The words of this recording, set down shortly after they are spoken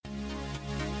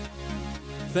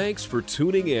Thanks for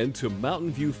tuning in to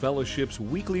Mountain View Fellowship's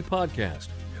weekly podcast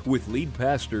with lead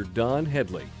pastor Don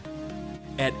Headley.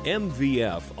 At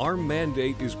MVF, our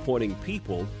mandate is pointing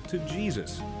people to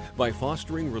Jesus by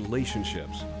fostering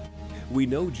relationships. We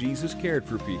know Jesus cared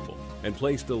for people and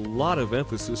placed a lot of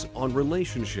emphasis on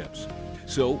relationships,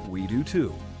 so we do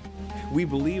too. We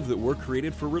believe that we're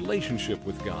created for relationship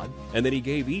with God and that He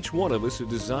gave each one of us a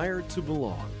desire to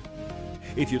belong.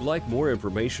 If you'd like more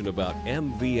information about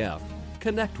MVF,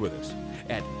 connect with us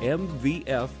at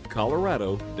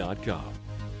mvfcolorado.com.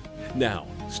 Now,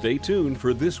 stay tuned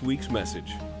for this week's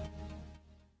message.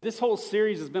 This whole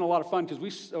series has been a lot of fun because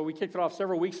we kicked it off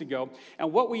several weeks ago.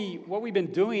 And what we've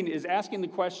been doing is asking the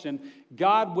question,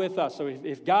 God with us. So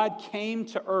if God came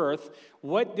to earth,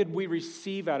 what did we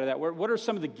receive out of that? What are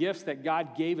some of the gifts that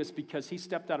God gave us because He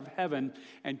stepped out of heaven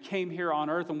and came here on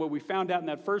earth? And what we found out in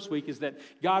that first week is that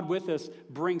God with us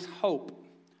brings hope,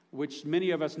 which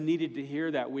many of us needed to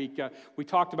hear that week. We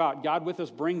talked about God with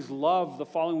us brings love the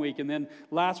following week. And then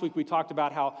last week we talked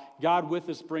about how God with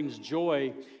us brings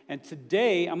joy. And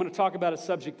today I'm going to talk about a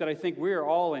subject that I think we are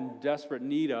all in desperate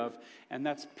need of, and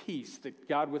that's peace, that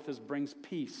God with us brings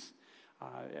peace.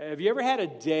 Have you ever had a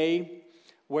day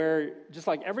where just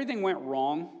like everything went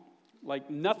wrong? Like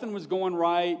nothing was going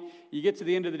right. You get to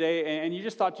the end of the day and you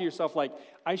just thought to yourself, like,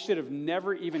 I should have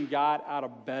never even got out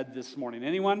of bed this morning.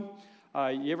 Anyone?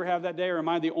 You ever have that day, or am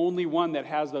I the only one that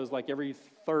has those like every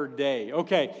third day?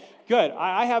 Okay, good.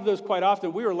 I have those quite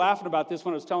often. We were laughing about this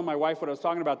when I was telling my wife what I was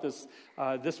talking about this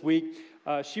week.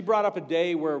 She brought up a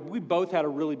day where we both had a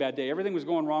really bad day. Everything was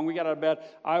going wrong. We got out of bed.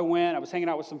 I was hanging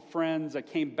out with some friends. I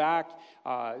came back.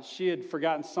 She had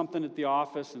forgotten something at the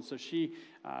office, and so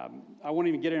I won't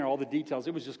even get into all the details.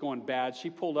 It was just going bad. She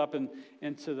pulled up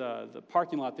into the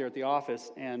parking lot there at the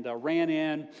office and ran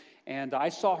in. And I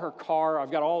saw her car.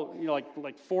 I've got all,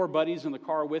 like 4 buddies in the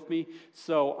car with me.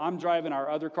 So I'm driving our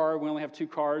other car. We only have 2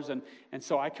 cars. And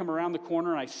so I come around the corner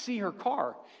and I see her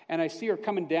car. And I see her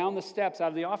coming down the steps out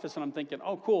of the office. And I'm thinking,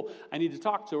 oh, cool, I need to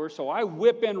talk to her. So I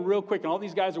whip in real quick. And all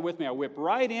these guys are with me. I whip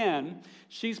right in.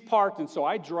 She's parked. And so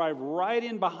I drive right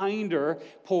in behind her,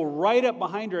 pull right up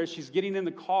behind her as she's getting in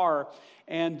the car.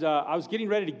 And I was getting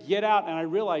ready to get out. And I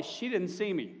realized she didn't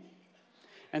see me.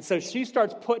 And so she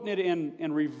starts putting it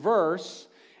in reverse.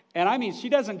 And I mean, she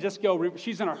doesn't just go,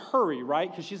 she's in a hurry, right?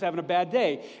 Because she's having a bad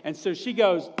day. And so she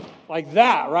goes like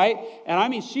that, right? And I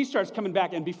mean, she starts coming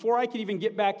back. And before I could even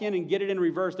get back in and get it in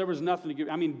reverse, there was nothing to get.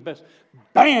 I mean,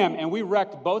 bam! And we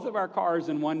wrecked both of our cars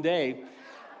in one day.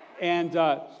 And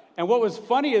what was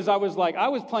funny is I was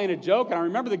playing a joke. And I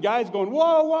remember the guys going,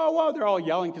 whoa, whoa, whoa. They're all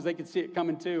yelling because they could see it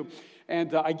coming too.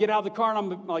 And I get out of the car and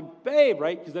I'm like, babe,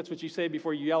 right? Because that's what you say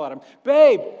before you yell at them.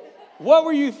 Babe, what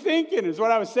were you thinking is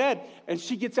what I was said. And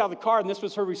she gets out of the car and this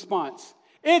was her response.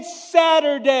 It's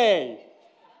Saturday.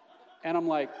 And I'm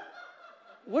like,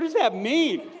 what does that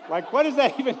mean? Like, what does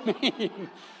that even mean?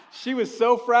 She was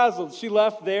so frazzled. She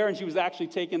left there and she was actually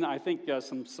taking, I think,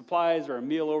 some supplies or a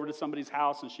meal over to somebody's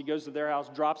house. And she goes to their house,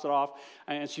 drops it off.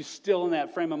 And she's still in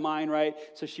that frame of mind, right?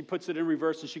 So she puts it in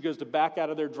reverse and she goes to back out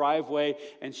of their driveway.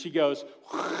 And she goes,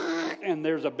 and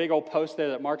there's a big old post there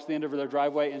that marks the end of their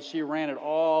driveway. And she ran it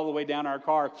all the way down our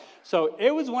car. So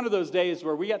it was one of those days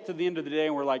where we got to the end of the day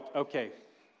and we're like, okay,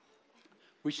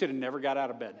 we should have never got out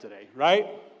of bed today, right?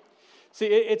 See,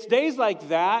 it's days like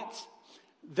that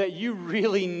you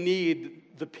really need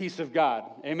the peace of God.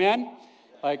 Amen?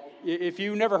 Like, if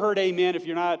you never heard amen, if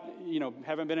you're not,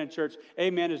 haven't been in church,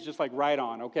 amen is just like right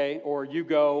on, okay? Or you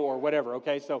go, or whatever,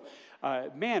 okay? So,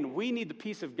 we need the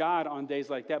peace of God on days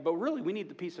like that. But really, we need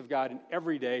the peace of God in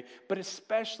every day, but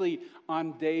especially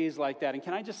on days like that. And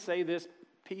can I just say this?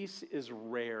 Peace is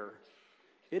rare.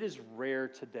 It is rare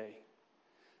today.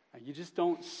 You just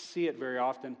don't see it very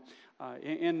often.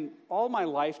 In all my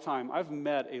lifetime, I've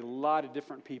met a lot of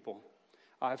different people.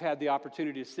 I've had the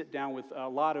opportunity to sit down with a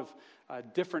lot of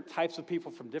different types of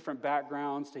people from different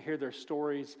backgrounds to hear their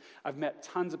stories. I've met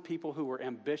tons of people who were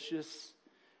ambitious.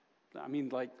 I mean,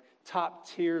 like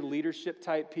top-tier leadership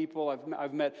type people.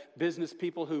 I've met business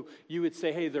people who you would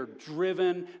say, hey, they're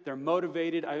driven, they're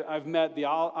motivated. I've met the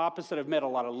opposite. I've met a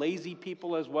lot of lazy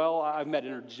people as well. I've met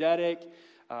energetic,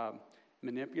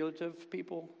 manipulative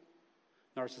people.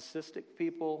 Narcissistic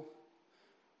people.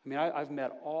 I mean, I've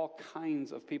met all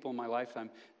kinds of people in my lifetime.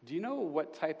 Do you know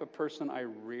what type of person I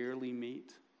rarely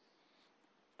meet?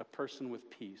 A person with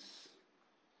peace.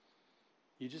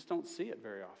 You just don't see it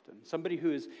very often. Somebody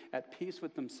who is at peace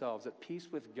with themselves, at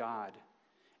peace with God,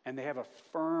 And they have a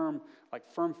firm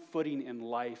footing in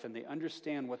life, and they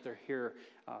understand what they're here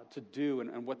to do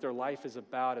and what their life is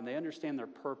about, and they understand their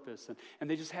purpose. And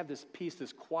they just have this peace,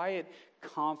 this quiet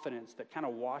confidence that kind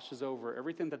of washes over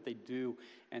everything that they do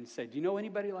and say, do you know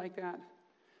anybody like that?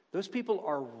 Those people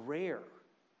are rare.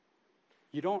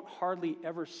 You don't hardly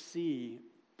ever see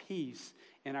peace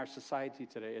in our society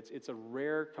today. It's a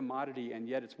rare commodity, and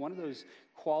yet it's one of those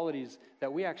qualities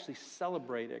that we actually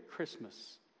celebrate at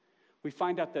Christmas. We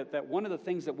find out that one of the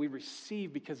things that we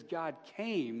receive because God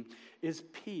came is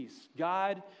peace.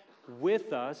 God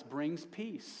with us brings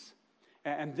peace.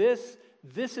 And this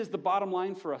is the bottom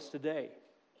line for us today.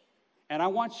 And I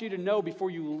want you to know before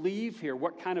you leave here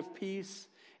what kind of peace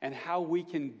and how we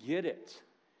can get it.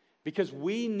 Because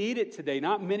we need it today.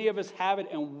 Not many of us have it,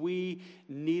 and we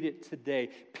need it today.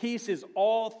 Peace is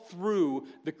all through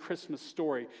the Christmas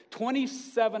story.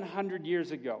 2,700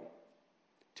 years ago,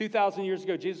 2,000 years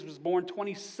ago, Jesus was born.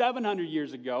 2,700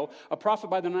 years ago, a prophet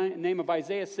by the name of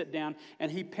Isaiah sat down, and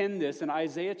he penned this in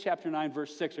Isaiah chapter 9,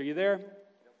 verse 6. Are you there?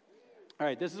 All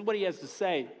right, this is what he has to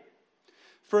say.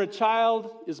 For a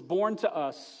child is born to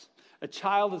us. A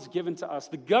child is given to us.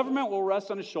 The government will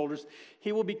rest on his shoulders.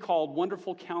 He will be called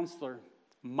Wonderful Counselor,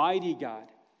 Mighty God,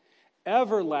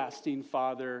 Everlasting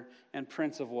Father, and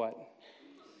Prince of what?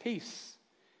 Peace.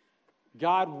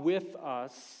 God with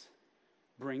us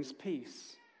brings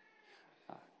peace.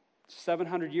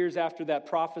 700 years after that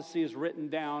prophecy is written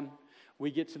down,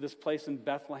 we get to this place in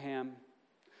Bethlehem.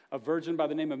 A virgin by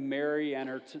the name of Mary and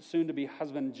her soon-to-be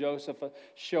husband Joseph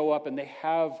show up, and they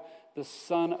have the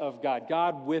Son of God,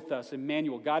 God with us,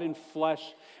 Emmanuel, God in flesh,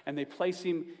 and they place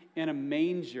him in a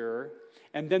manger,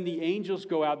 and then the angels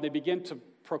go out and they begin to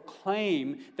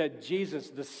proclaim that Jesus,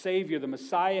 the Savior, the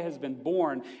Messiah, has been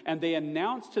born, and they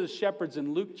announce to the shepherds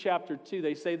in Luke chapter 2,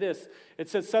 they say this, it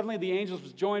says, suddenly the angels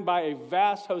was joined by a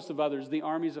vast host of others, the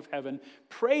armies of heaven,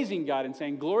 praising God and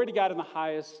saying, glory to God in the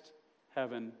highest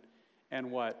heaven,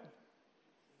 and what?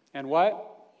 And what?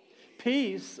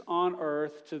 Peace on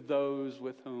earth to those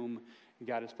with whom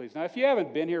God is pleased. Now, if you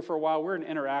haven't been here for a while, we're an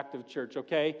interactive church,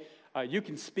 okay? You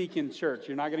can speak in church.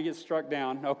 You're not going to get struck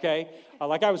down, okay?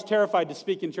 Like I was terrified to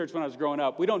speak in church when I was growing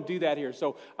up. We don't do that here.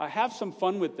 So have some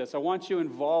fun with this. I want you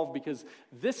involved because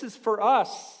this is for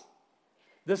us.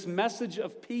 This message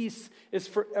of peace is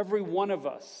for every one of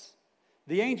us.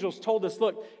 The angels told us,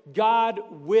 look, God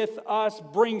with us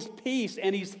brings peace,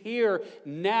 and he's here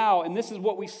now. And this is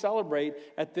what we celebrate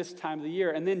at this time of the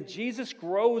year. And then Jesus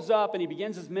grows up, and he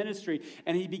begins his ministry,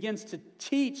 and he begins to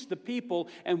teach the people.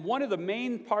 And one of the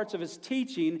main parts of his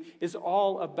teaching is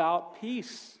all about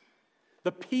peace.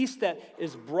 The peace that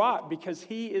is brought because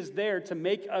he is there to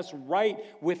make us right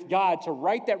with God, to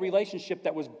right that relationship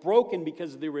that was broken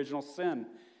because of the original sin.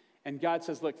 And God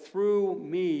says, look, through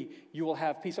me, you will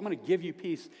have peace. I'm going to give you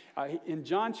peace. In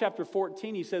John chapter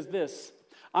 14, he says this,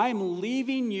 I'm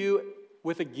leaving you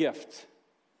with a gift.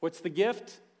 What's the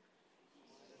gift?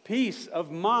 Peace of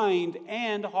mind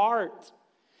and heart.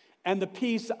 And the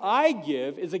peace I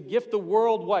give is a gift the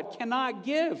world, what? Cannot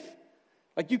give.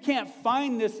 Like you can't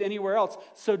find this anywhere else.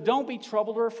 So don't be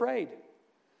troubled or afraid.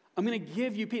 I'm going to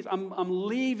give you peace. I'm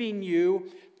leaving you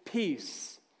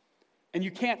peace. And you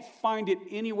can't find it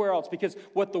anywhere else because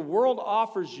what the world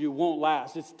offers you won't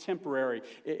last. It's temporary.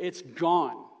 It's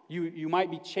gone. You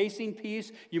might be chasing peace.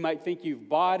 You might think you've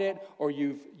bought it or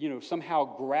you've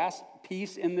somehow grasped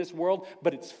peace in this world,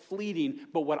 but it's fleeting.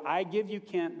 But what I give you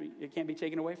it can't be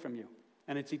taken away from you,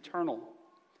 and it's eternal.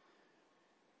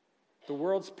 The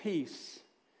world's peace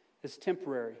is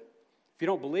temporary. If you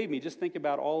don't believe me, just think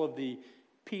about all of the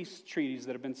peace treaties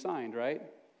that have been signed, right?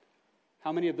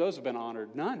 How many of those have been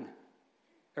honored? None.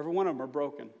 Every one of them are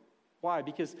broken. Why?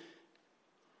 Because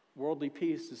worldly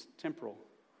peace is temporal.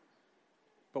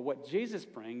 But what Jesus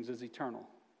brings is eternal.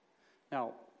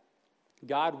 Now,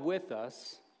 God with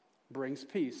us brings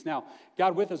peace. Now,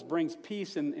 God with us brings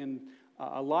peace in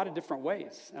a lot of different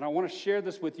ways. And I want to share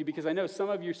this with you because I know some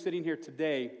of you sitting here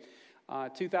today,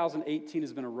 2018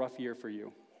 has been a rough year for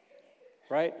you.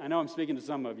 Right? I know I'm speaking to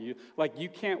some of you. Like you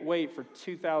can't wait for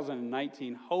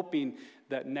 2019 hoping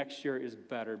that next year is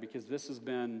better because this has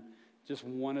been just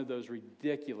one of those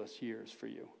ridiculous years for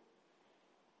you.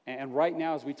 And right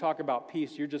now as we talk about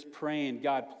peace, you're just praying,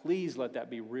 God, please let that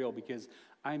be real because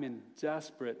I'm in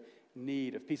desperate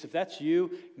need of peace. If that's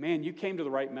you, man, you came to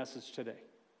the right message today.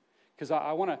 Because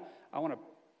I want to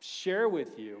share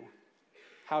with you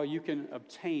how you can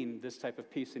obtain this type of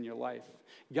peace in your life.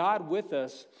 God with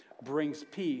us brings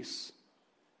peace,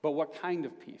 but what kind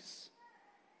of peace?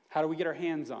 How do we get our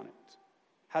hands on it?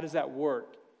 How does that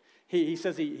work? He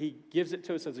says he gives it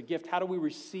to us as a gift. How do we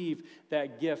receive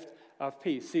that gift of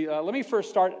peace. See, let me first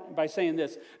start by saying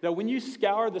this, that when you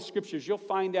scour the scriptures, you'll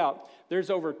find out there's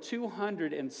over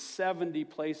 270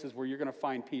 places where you're going to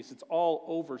find peace. It's all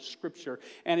over scripture.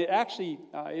 And it actually,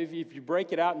 if you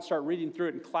break it out and start reading through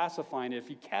it and classifying it, if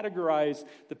you categorize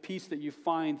the peace that you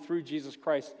find through Jesus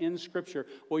Christ in scripture,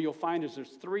 what you'll find is there's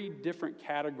 3 different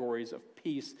categories of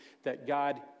peace that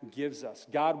God gives us.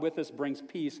 God with us brings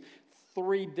peace,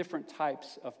 3 different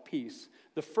types of peace.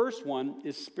 The first one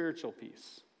is spiritual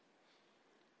peace.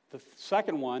 The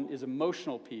second one is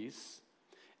emotional peace.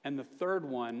 And the third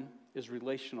one is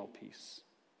relational peace.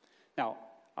 Now,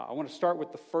 I want to start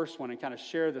with the first one and kind of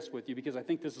share this with you because I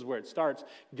think this is where it starts.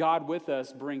 God with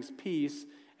us brings peace.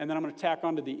 And then I'm going to tack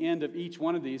on to the end of each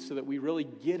one of these so that we really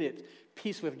get it.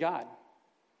 Peace with God.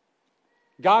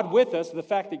 God with us, the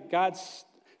fact that God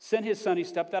sent his son, he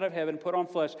stepped out of heaven, put on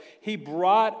flesh. He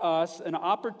brought us an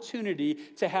opportunity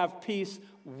to have peace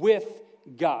with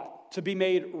God, to be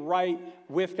made right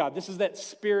with God. This is that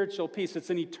spiritual peace. It's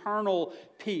an eternal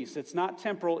peace. It's not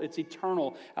temporal, it's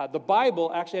eternal. The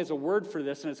Bible actually has a word for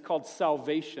this, and it's called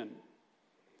salvation.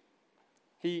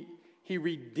 He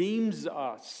redeems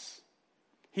us.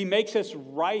 He makes us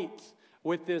right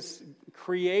with this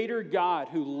creator God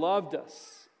who loved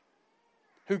us,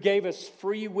 who gave us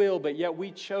free will, but yet we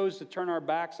chose to turn our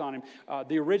backs on him.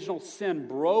 The original sin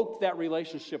broke that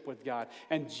relationship with God.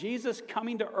 And Jesus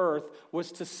coming to earth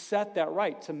was to set that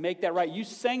right, to make that right. You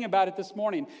sang about it this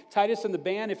morning. Titus and the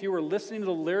band, if you were listening to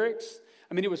the lyrics,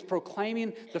 it was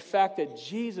proclaiming the fact that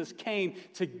Jesus came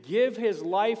to give his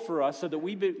life for us so that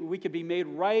we could be made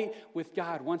right with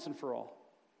God once and for all.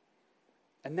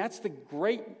 And that's the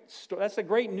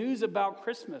great news about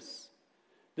Christmas.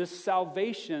 This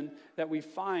salvation that we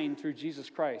find through Jesus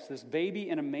Christ, this baby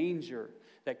in a manger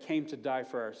that came to die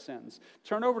for our sins.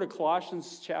 Turn over to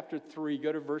Colossians chapter 3,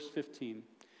 go to verse 15.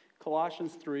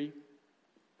 Colossians 3,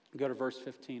 go to verse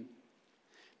 15.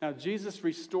 Now, Jesus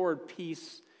restored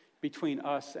peace between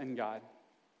us and God.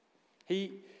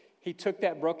 He took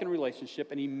that broken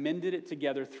relationship and he mended it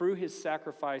together through his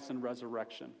sacrifice and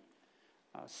resurrection.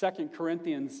 2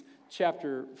 Corinthians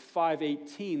chapter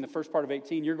 5:18, the first part of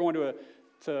 18, you're going to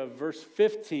verse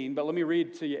 15, but let me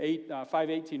read to you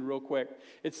 5:18 real quick.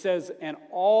 It says, "And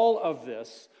all of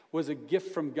this was a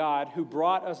gift from God who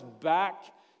brought us back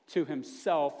to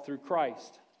himself through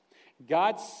Christ.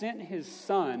 God sent his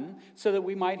son so that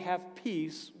we might have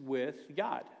peace with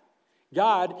God."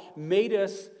 God made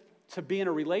us to be in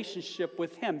a relationship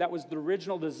with him. That was the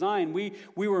original design. We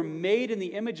were made in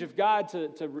the image of God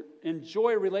to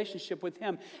enjoy a relationship with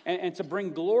him and to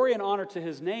bring glory and honor to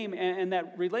his name. And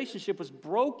that relationship was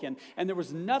broken, and there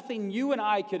was nothing you and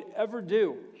I could ever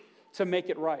do to make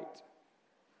it right.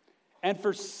 And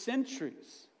for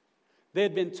centuries, they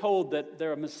had been told that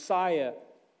their Messiah,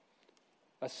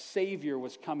 a Savior,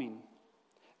 was coming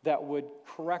that would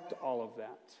correct all of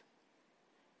that.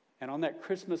 And on that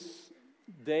Christmas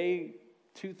day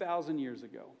 2,000 years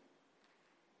ago,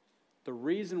 the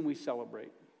reason we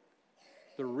celebrate,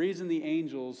 the reason the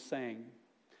angels sang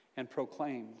and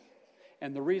proclaimed,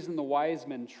 and the reason the wise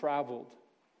men traveled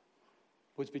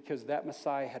was because that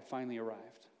Messiah had finally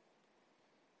arrived.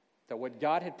 That what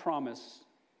God had promised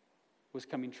was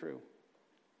coming true.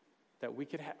 That we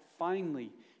could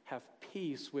finally have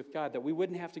peace with God. That we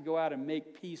wouldn't have to go out and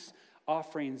make peace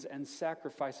offerings and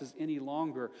sacrifices any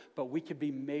longer, but we could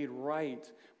be made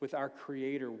right with our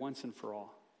Creator once and for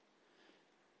all.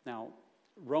 Now,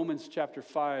 Romans chapter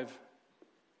 5,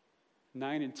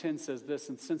 9 and 10 says this,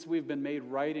 "And since we've been made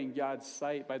right in God's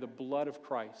sight by the blood of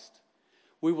Christ,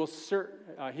 he will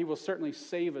certainly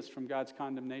save us from God's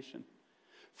condemnation.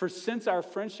 For since our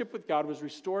friendship with God was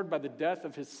restored by the death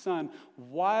of his Son,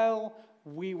 while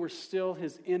we were still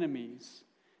his enemies,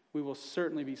 we will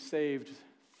certainly be saved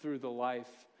through the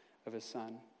life of his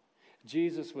Son."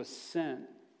 Jesus was sent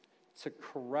to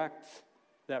correct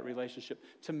that relationship,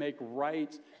 to make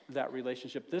right that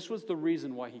relationship. This was the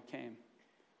reason why he came.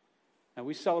 Now,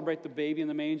 we celebrate the baby in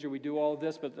the manger, we do all of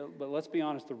this, but let's be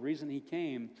honest, the reason he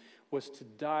came was to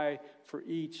die for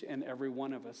each and every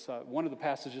one of us. One of the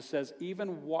passages says,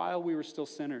 even while we were still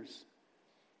sinners,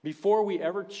 before we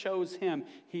ever chose him,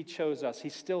 he chose us. He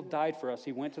still died for us.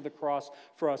 He went to the cross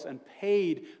for us and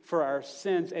paid for our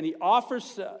sins. And he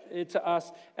offers it to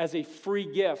us as a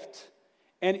free gift.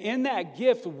 And in that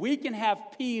gift, we can have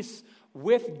peace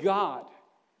with God.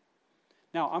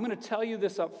 Now, I'm going to tell you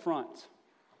this up front,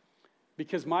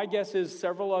 because my guess is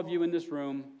several of you in this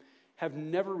room have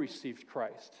never received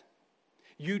Christ.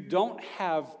 You don't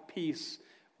have peace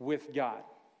with God.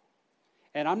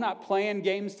 And I'm not playing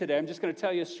games today. I'm just going to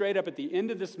tell you straight up at the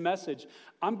end of this message,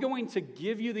 I'm going to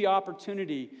give you the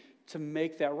opportunity to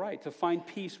make that right, to find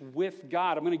peace with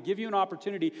God. I'm going to give you an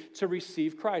opportunity to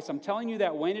receive Christ. I'm telling you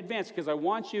that way in advance because I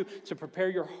want you to prepare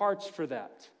your hearts for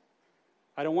that.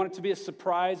 I don't want it to be a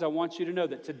surprise. I want you to know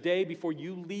that today, before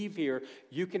you leave here,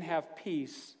 you can have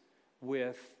peace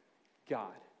with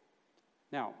God.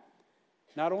 Now,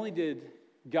 not only did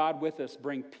God with us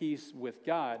bring peace with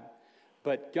God,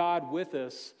 but God with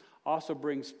us also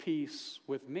brings peace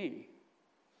with me.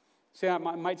 See, it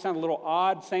might sound a little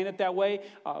odd saying it that way,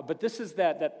 but this is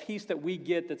that peace that we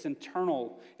get that's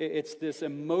internal. It's this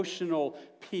emotional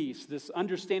peace, this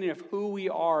understanding of who we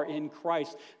are in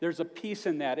Christ. There's a peace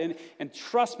in that. And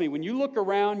trust me, when you look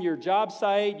around your job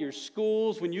site, your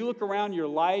schools, when you look around your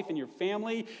life and your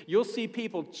family, you'll see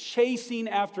people chasing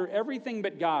after everything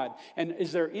but God. And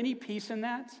is there any peace in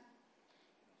that?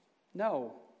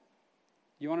 No.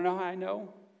 You want to know how I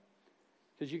know?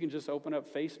 Because you can just open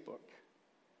up Facebook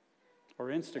or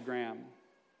Instagram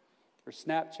or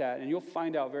Snapchat, and you'll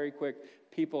find out very quick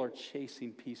people are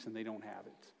chasing peace and they don't have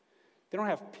it. They don't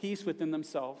have peace within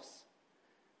themselves.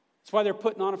 That's why they're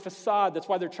putting on a facade. That's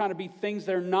why they're trying to be things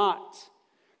they're not.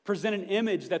 Present an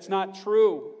image that's not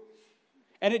true.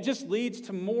 And it just leads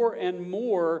to more and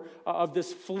more of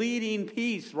this fleeting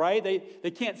peace, right?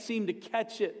 They can't seem to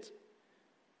catch it.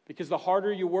 Because the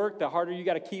harder you work, the harder you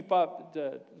got to keep up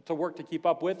to work to keep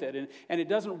up with it. And it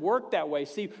doesn't work that way.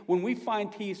 See, when we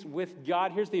find peace with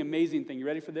God, here's the amazing thing. You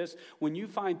ready for this? When you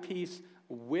find peace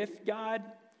with God,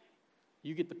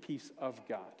 you get the peace of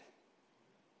God.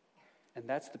 And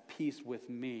that's the peace with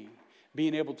me.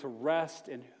 Being able to rest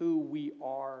in who we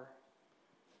are.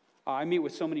 I meet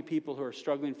with so many people who are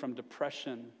struggling from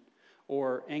depression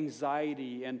or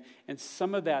anxiety. And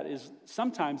some of that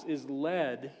sometimes is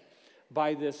led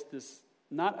by this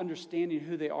not understanding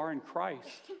who they are in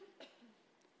Christ.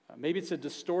 Maybe it's a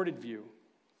distorted view,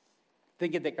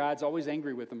 thinking that God's always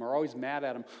angry with them or always mad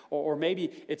at them. Or maybe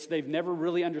it's they've never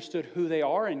really understood who they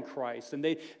are in Christ, and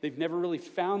they've never really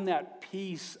found that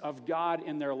peace of God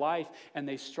in their life, and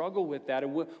they struggle with that.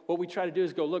 And what we try to do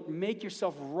is go, look, make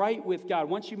yourself right with God.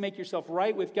 Once you make yourself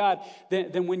right with God,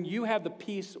 then when you have the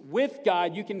peace with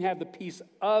God, you can have the peace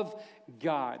of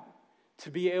God. To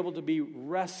be able to be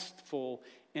restful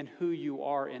in who you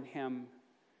are in Him.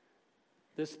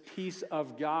 This peace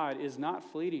of God is not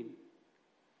fleeting.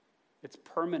 It's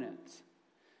permanent.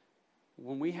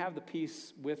 When we have the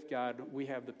peace with God, we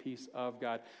have the peace of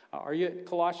God. Are you at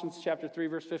Colossians chapter 3,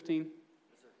 verse 15?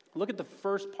 Yes, look at the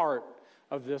first part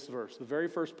of this verse, the very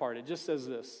first part. It just says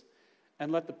this,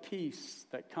 and let the peace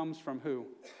that comes from who?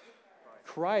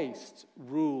 Christ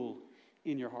rule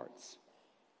in your hearts.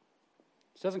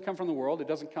 It doesn't come from the world. It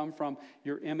doesn't come from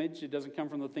your image. It doesn't come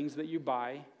from the things that you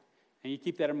buy. And you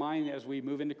keep that in mind as we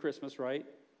move into Christmas, right?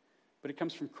 But it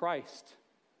comes from Christ,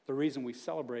 the reason we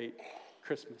celebrate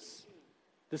Christmas.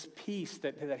 This peace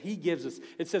that He gives us.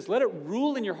 It says, let it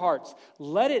rule in your hearts.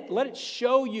 Let it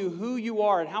show you who you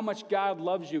are and how much God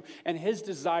loves you and His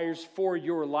desires for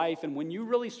your life. And when you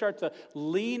really start to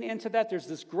lean into that, there's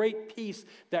this great peace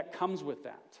that comes with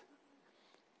that.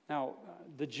 Now,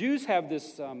 the Jews have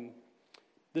this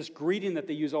greeting that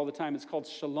they use all the time. It's called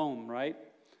shalom, right?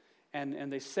 And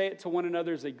they say it to one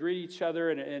another as they greet each other,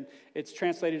 and it's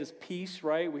translated as peace,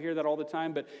 right? We hear that all the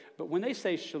time. But when they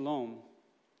say shalom,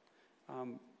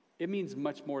 it means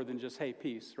much more than just, hey,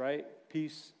 peace, right?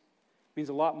 Peace means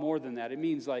a lot more than that. It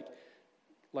means like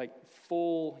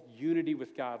full unity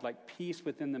with God, like peace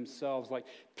within themselves, like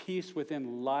peace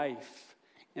within life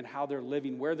and how they're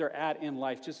living, where they're at in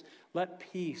life. Just let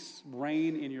peace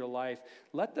reign in your life.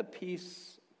 Let the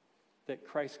peace that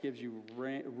Christ gives you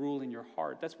rule in your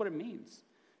heart. That's what it means,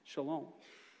 shalom.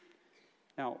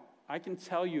 Now, I can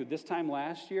tell you this time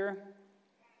last year,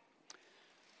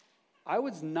 I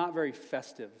was not very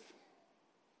festive,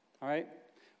 all right?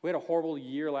 We had a horrible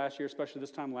year last year, especially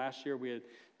this time last year. We had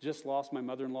just lost my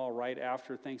mother-in-law right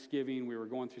after Thanksgiving. We were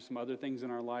going through some other things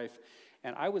in our life.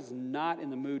 And I was not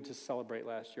in the mood to celebrate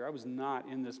last year. I was not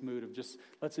in this mood of just,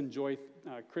 let's enjoy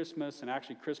Christmas. And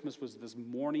actually, Christmas was this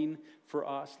morning for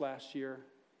us last year.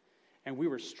 And we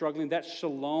were struggling. That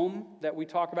shalom that we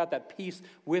talk about, that peace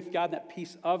with God, that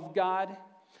peace of God,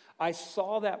 I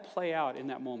saw that play out in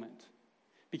that moment.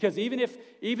 Because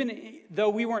even though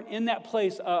we weren't in that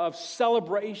place of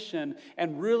celebration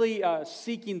and really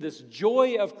seeking this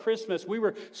joy of Christmas, we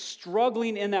were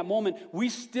struggling in that moment, we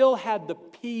still had the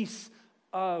peace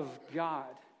of God.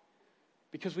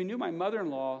 Because we knew my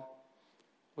mother-in-law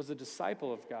was a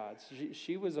disciple of God.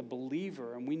 She was a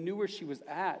believer, and we knew where she was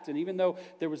at. And even though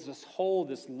there was this hole,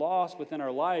 this loss within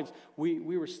our lives, we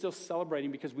were still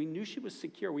celebrating because we knew she was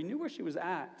secure. We knew where she was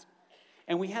at.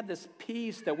 And we had this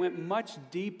peace that went much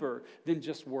deeper than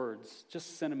just words,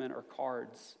 just sentiment or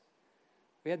cards.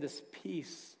 We had this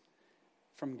peace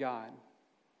from God.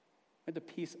 We had the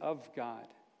peace of God.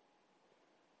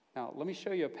 Now, let me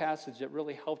show you a passage that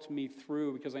really helped me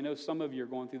through, because I know some of you are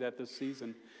going through that this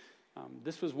season.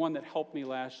 This was one that helped me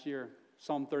last year.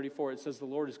 Psalm 34, it says, "The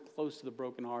Lord is close to the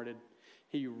brokenhearted.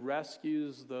 He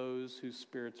rescues those whose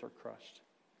spirits are crushed."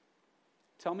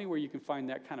 Tell me where you can find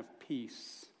that kind of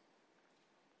peace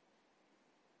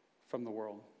from the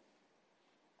world.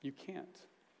 You can't.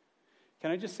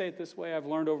 Can I just say it this way? I've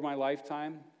learned over my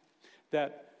lifetime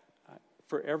that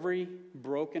for every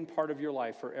broken part of your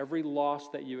life, for every loss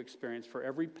that you experience, for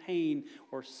every pain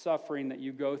or suffering that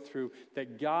you go through,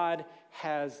 that God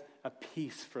has a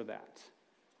peace for that.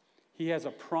 He has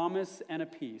a promise and a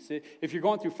peace. If you're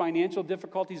going through financial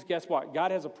difficulties, guess what?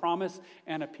 God has a promise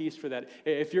and a peace for that.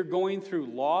 If you're going through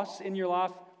loss in your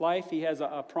life, He has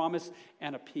a promise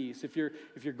and a peace. If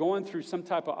you're going through some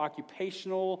type of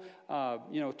occupational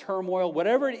turmoil,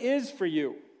 whatever it is for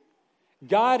you,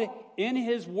 God in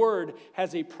His Word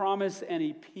has a promise and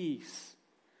a peace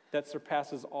that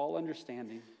surpasses all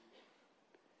understanding.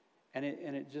 And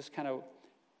it just kind of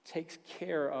takes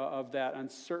care of that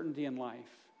uncertainty in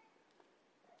life.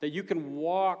 That you can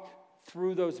walk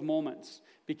through those moments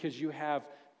because you have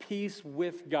peace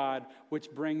with God, which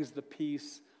brings the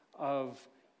peace of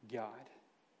God.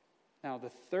 Now, the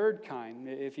third kind,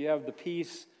 if you have the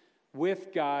peace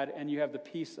with God and you have the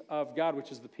peace of God,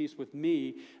 which is the peace with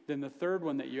me, then the third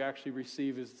one that you actually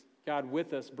receive is God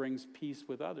with us brings peace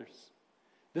with others.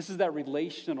 This is that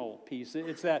relational peace.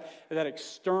 It's that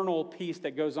external peace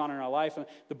that goes on in our life. And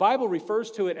the Bible refers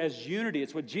to it as unity.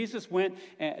 It's what Jesus went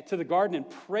to the garden and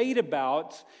prayed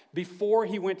about before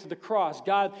He went to the cross.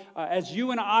 God, as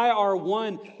you and I are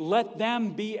one, let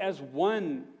them be as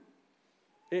one.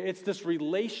 It's this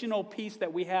relational peace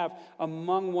that we have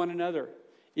among one another.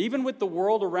 Even with the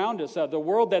world around us, the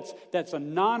world that's a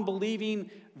non-believing,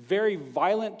 very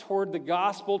violent toward the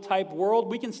gospel type world,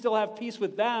 we can still have peace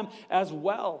with them as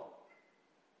well.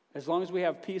 As long as we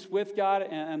have peace with God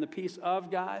and the peace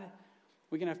of God,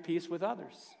 we can have peace with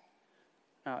others.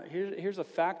 Now, here's a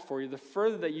fact for you. The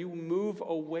further that you move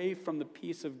away from the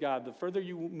peace of God, the further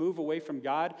you move away from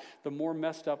God, the more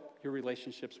messed up your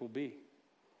relationships will be.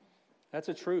 That's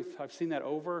a truth. I've seen that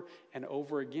over and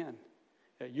over again.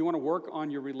 You want to work on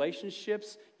your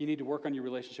relationships, you need to work on your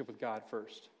relationship with God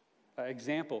first.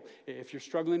 Example, if you're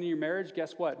struggling in your marriage,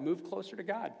 guess what? Move closer to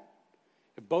God.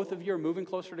 If both of you are moving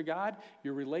closer to God,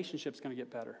 your relationship's going to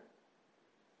get better.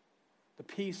 The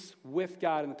peace with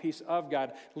God and the peace of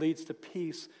God leads to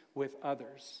peace with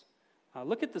others.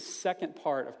 Look at the second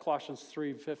part of Colossians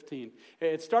 3:15.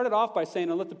 It started off by saying,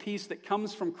 let the peace that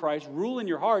comes from Christ rule in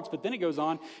your hearts, but then it goes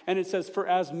on and it says, for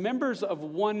as members of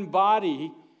one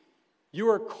body, you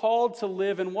are called to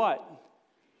live in what?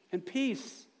 In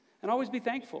peace. And always be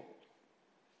thankful.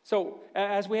 So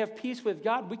as we have peace with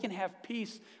God, we can have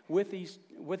peace with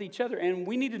each other. And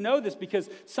we need to know this because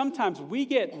sometimes we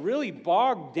get really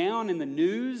bogged down in the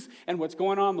news and what's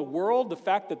going on in the world. The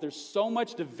fact that there's so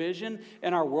much division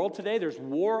in our world today. There's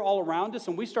war all around us.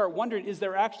 And we start wondering, is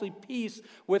there actually peace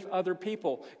with other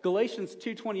people? Galatians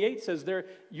 2:28 says,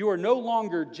 you are no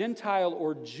longer Gentile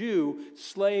or Jew,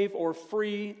 slave or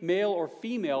free, male or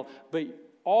female, but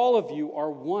all of you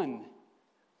are one.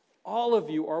 All of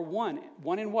you are one.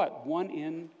 One in what? One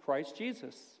in Christ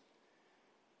Jesus.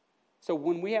 So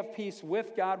when we have peace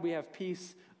with God, we have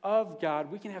peace of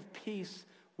God. We can have peace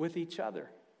with each other.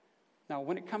 Now,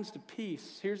 when it comes to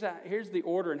peace, here's the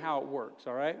order and how it works,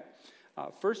 all right?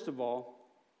 First of all,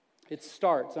 it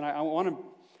starts, and I want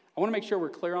to make sure we're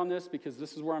clear on this because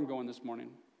this is where I'm going this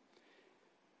morning.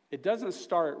 It doesn't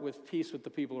start with peace with the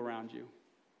people around you.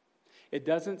 It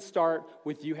doesn't start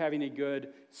with you having a good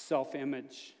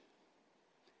self-image.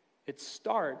 It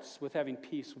starts with having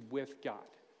peace with God.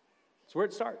 That's where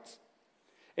it starts.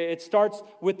 It starts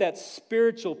with that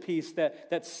spiritual peace,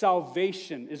 that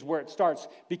salvation is where it starts,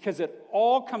 because it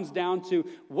all comes down to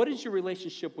what is your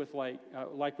relationship with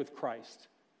like with Christ?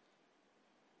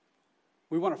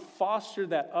 We want to foster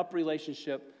that up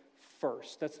relationship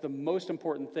first. That's the most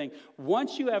important thing.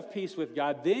 Once you have peace with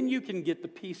God, then you can get the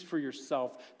peace for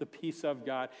yourself, the peace of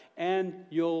God, and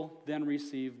you'll then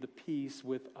receive the peace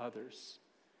with others.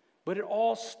 But it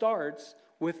all starts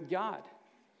with God.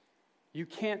 You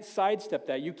can't sidestep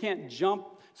that. You can't jump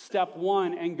step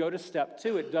one and go to step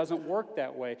two. It doesn't work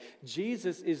that way.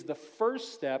 Jesus is the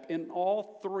first step in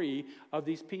all three of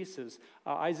these pieces.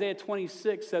 Isaiah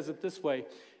 26 says it this way,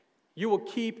 you will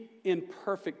keep in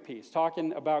perfect peace,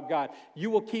 talking about God.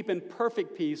 You will keep in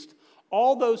perfect peace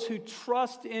all those who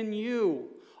trust in you.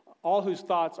 all whose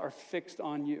thoughts are fixed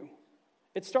on you.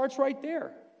 It starts right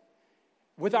there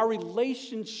with our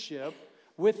relationship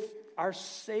with our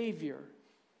Savior,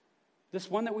 this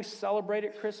one that we celebrate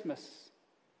at Christmas.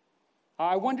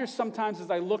 I wonder sometimes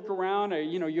as I look around,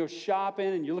 you go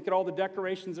shopping and you look at all the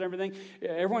decorations and everything.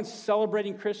 Everyone's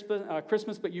celebrating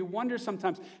Christmas, but you wonder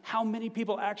sometimes how many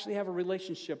people actually have a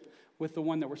relationship with the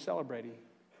one that we're celebrating.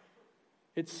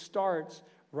 It starts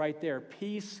right there.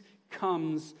 Peace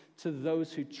comes to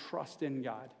those who trust in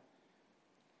God.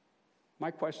 My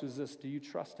question is this: do you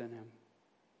trust in Him?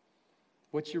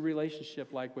 What's your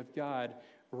relationship like with God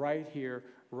right here,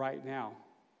 right now?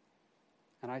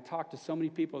 And I talk to so many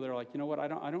people that are like, you know what, I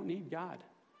don't need God.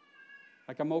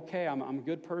 Like, I'm okay, I'm a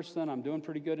good person, I'm doing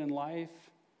pretty good in life.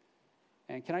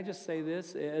 And can I just say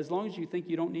this? As long as you think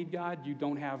you don't need God, you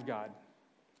don't have God.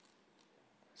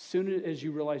 As soon as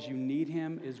you realize you need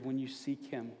Him is when you seek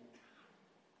Him.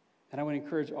 And I would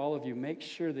encourage all of you, make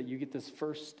sure that you get this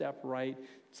first step right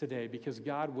today, because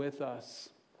God with us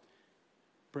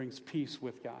brings peace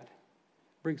with God.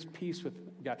 Brings peace with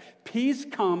God. Peace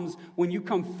comes when you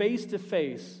come face to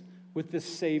face with this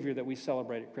Savior that we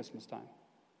celebrate at Christmas time.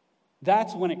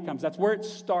 That's when it comes. That's where it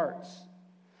starts.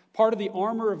 Part of the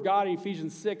armor of God in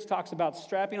Ephesians 6 talks about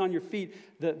strapping on your feet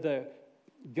the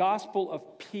gospel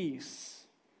of peace.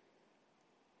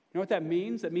 You know what that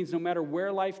means? That means no matter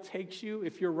where life takes you,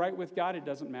 if you're right with God, it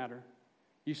doesn't matter.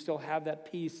 You still have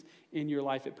that peace in your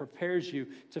life. It prepares you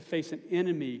to face an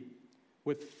enemy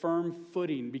with firm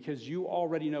footing, because you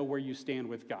already know where you stand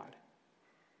with God.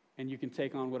 And you can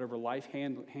take on whatever life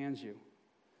hands you.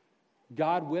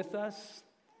 God with us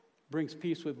brings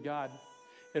peace with God.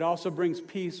 It also brings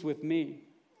peace with me.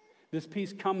 This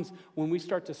peace comes when we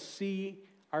start to see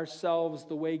ourselves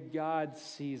the way God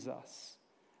sees us.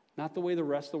 Not the way the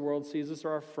rest of the world sees us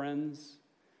or our friends,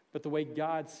 but the way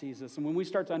God sees us. And when we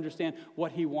start to understand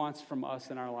what He wants from us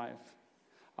in our life.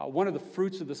 One of the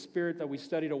fruits of the Spirit that we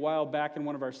studied a while back in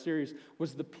one of our series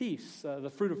was the peace,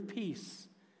 the fruit of peace.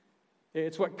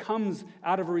 It's what comes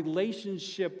out of a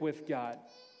relationship with God.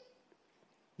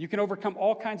 You can overcome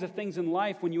all kinds of things in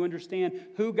life when you understand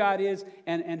who God is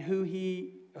and who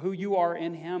you are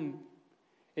in Him.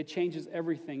 It changes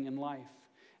everything in life.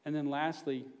 And then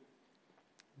lastly,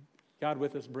 God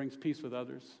with us brings peace with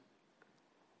others.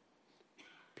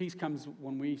 Peace comes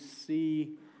when we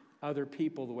see other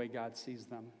people the way God sees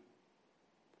them.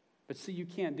 But see, you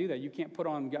can't do that. You can't put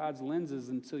on God's lenses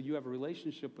until you have a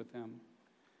relationship with Him.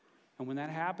 And when that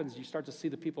happens, you start to see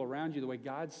the people around you the way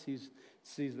God sees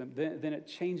them. Then it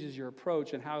changes your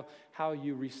approach and how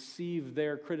you receive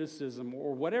their criticism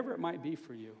or whatever it might be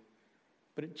for you.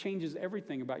 But it changes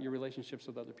everything about your relationships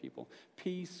with other people.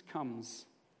 Peace comes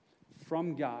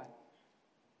from God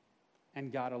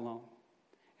and God alone.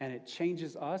 And it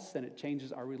changes us and it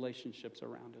changes our relationships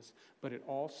around us. But it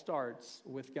all starts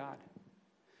with God.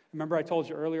 Remember I told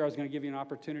you earlier I was going to give you an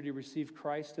opportunity to receive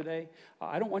Christ today?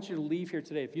 I don't want you to leave here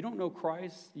today. If you don't know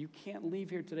Christ, you can't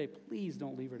leave here today. Please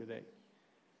don't leave here today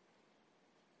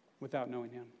without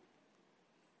knowing Him.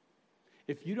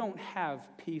 If you don't have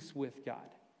peace with God,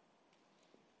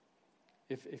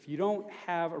 if you don't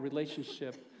have a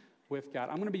relationship with God,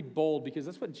 I'm going to be bold because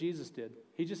that's what Jesus did.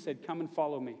 He just said, come and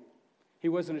follow me. He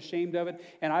wasn't ashamed of it.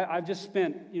 And I've just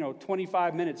spent,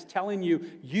 25 minutes telling you,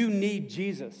 you need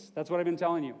Jesus. That's what I've been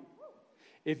telling you.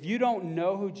 If you don't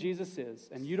know who Jesus is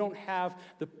and you don't have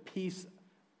the peace,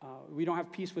 we don't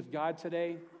have peace with God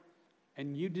today,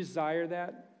 and you desire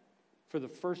that for the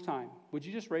first time, would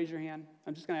you just raise your hand?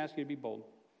 I'm just going to ask you to be bold.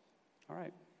 All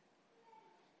right.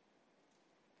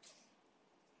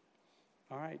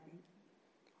 All right.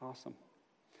 Awesome.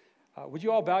 Would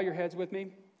you all bow your heads with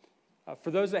me?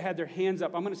 For those that had their hands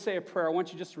up, I'm going to say a prayer. I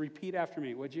want you just to repeat after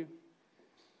me, would you?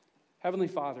 Heavenly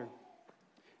Father,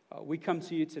 we come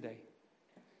to you today.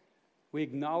 We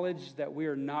acknowledge that we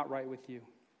are not right with you,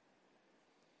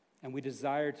 and we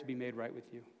desire to be made right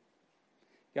with you.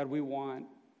 God, we want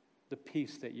the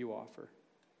peace that you offer,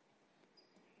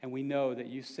 and we know that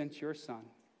you sent your Son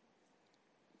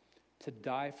to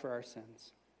die for our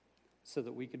sins so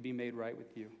that we could be made right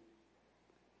with you.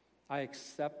 I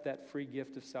accept that free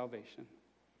gift of salvation,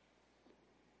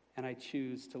 and I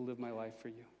choose to live my life for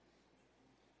you.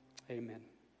 Amen.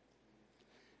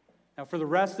 Now, for the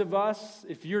rest of us,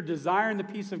 if you're desiring the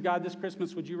peace of God this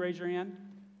Christmas, would you raise your hand?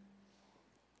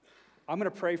 I'm going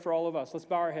to pray for all of us. Let's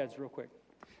bow our heads real quick.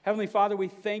 Heavenly Father, we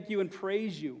thank you and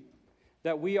praise you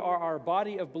that we are our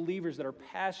body of believers that are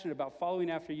passionate about following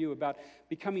after you, about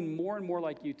becoming more and more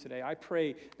like you today. I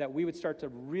pray that we would start to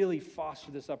really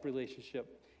foster this up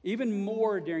relationship, even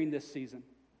more during this season.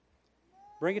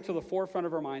 Bring it to the forefront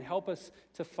of our mind. Help us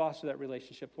to foster that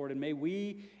relationship, Lord. And may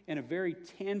we, in a very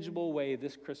tangible way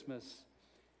this Christmas,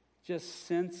 just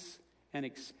sense and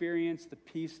experience the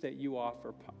peace that you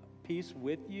offer. Peace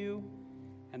with you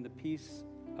and the peace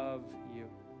of you.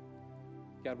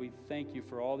 God, we thank you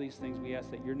for all these things. We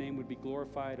ask that your name would be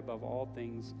glorified above all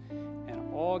things.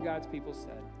 And all God's people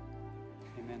said,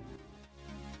 amen.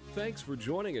 Thanks for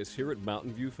joining us here at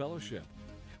Mountain View Fellowship.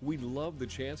 We'd love the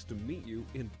chance to meet you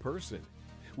in person.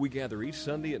 We gather each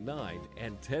Sunday at 9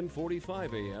 and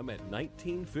 10:45 a.m. at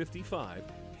 1955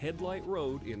 Headlight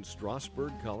Road in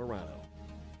Strasburg, Colorado.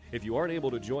 If you aren't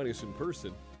able to join us in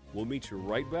person, we'll meet you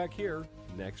right back here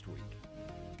next week.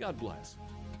 God bless.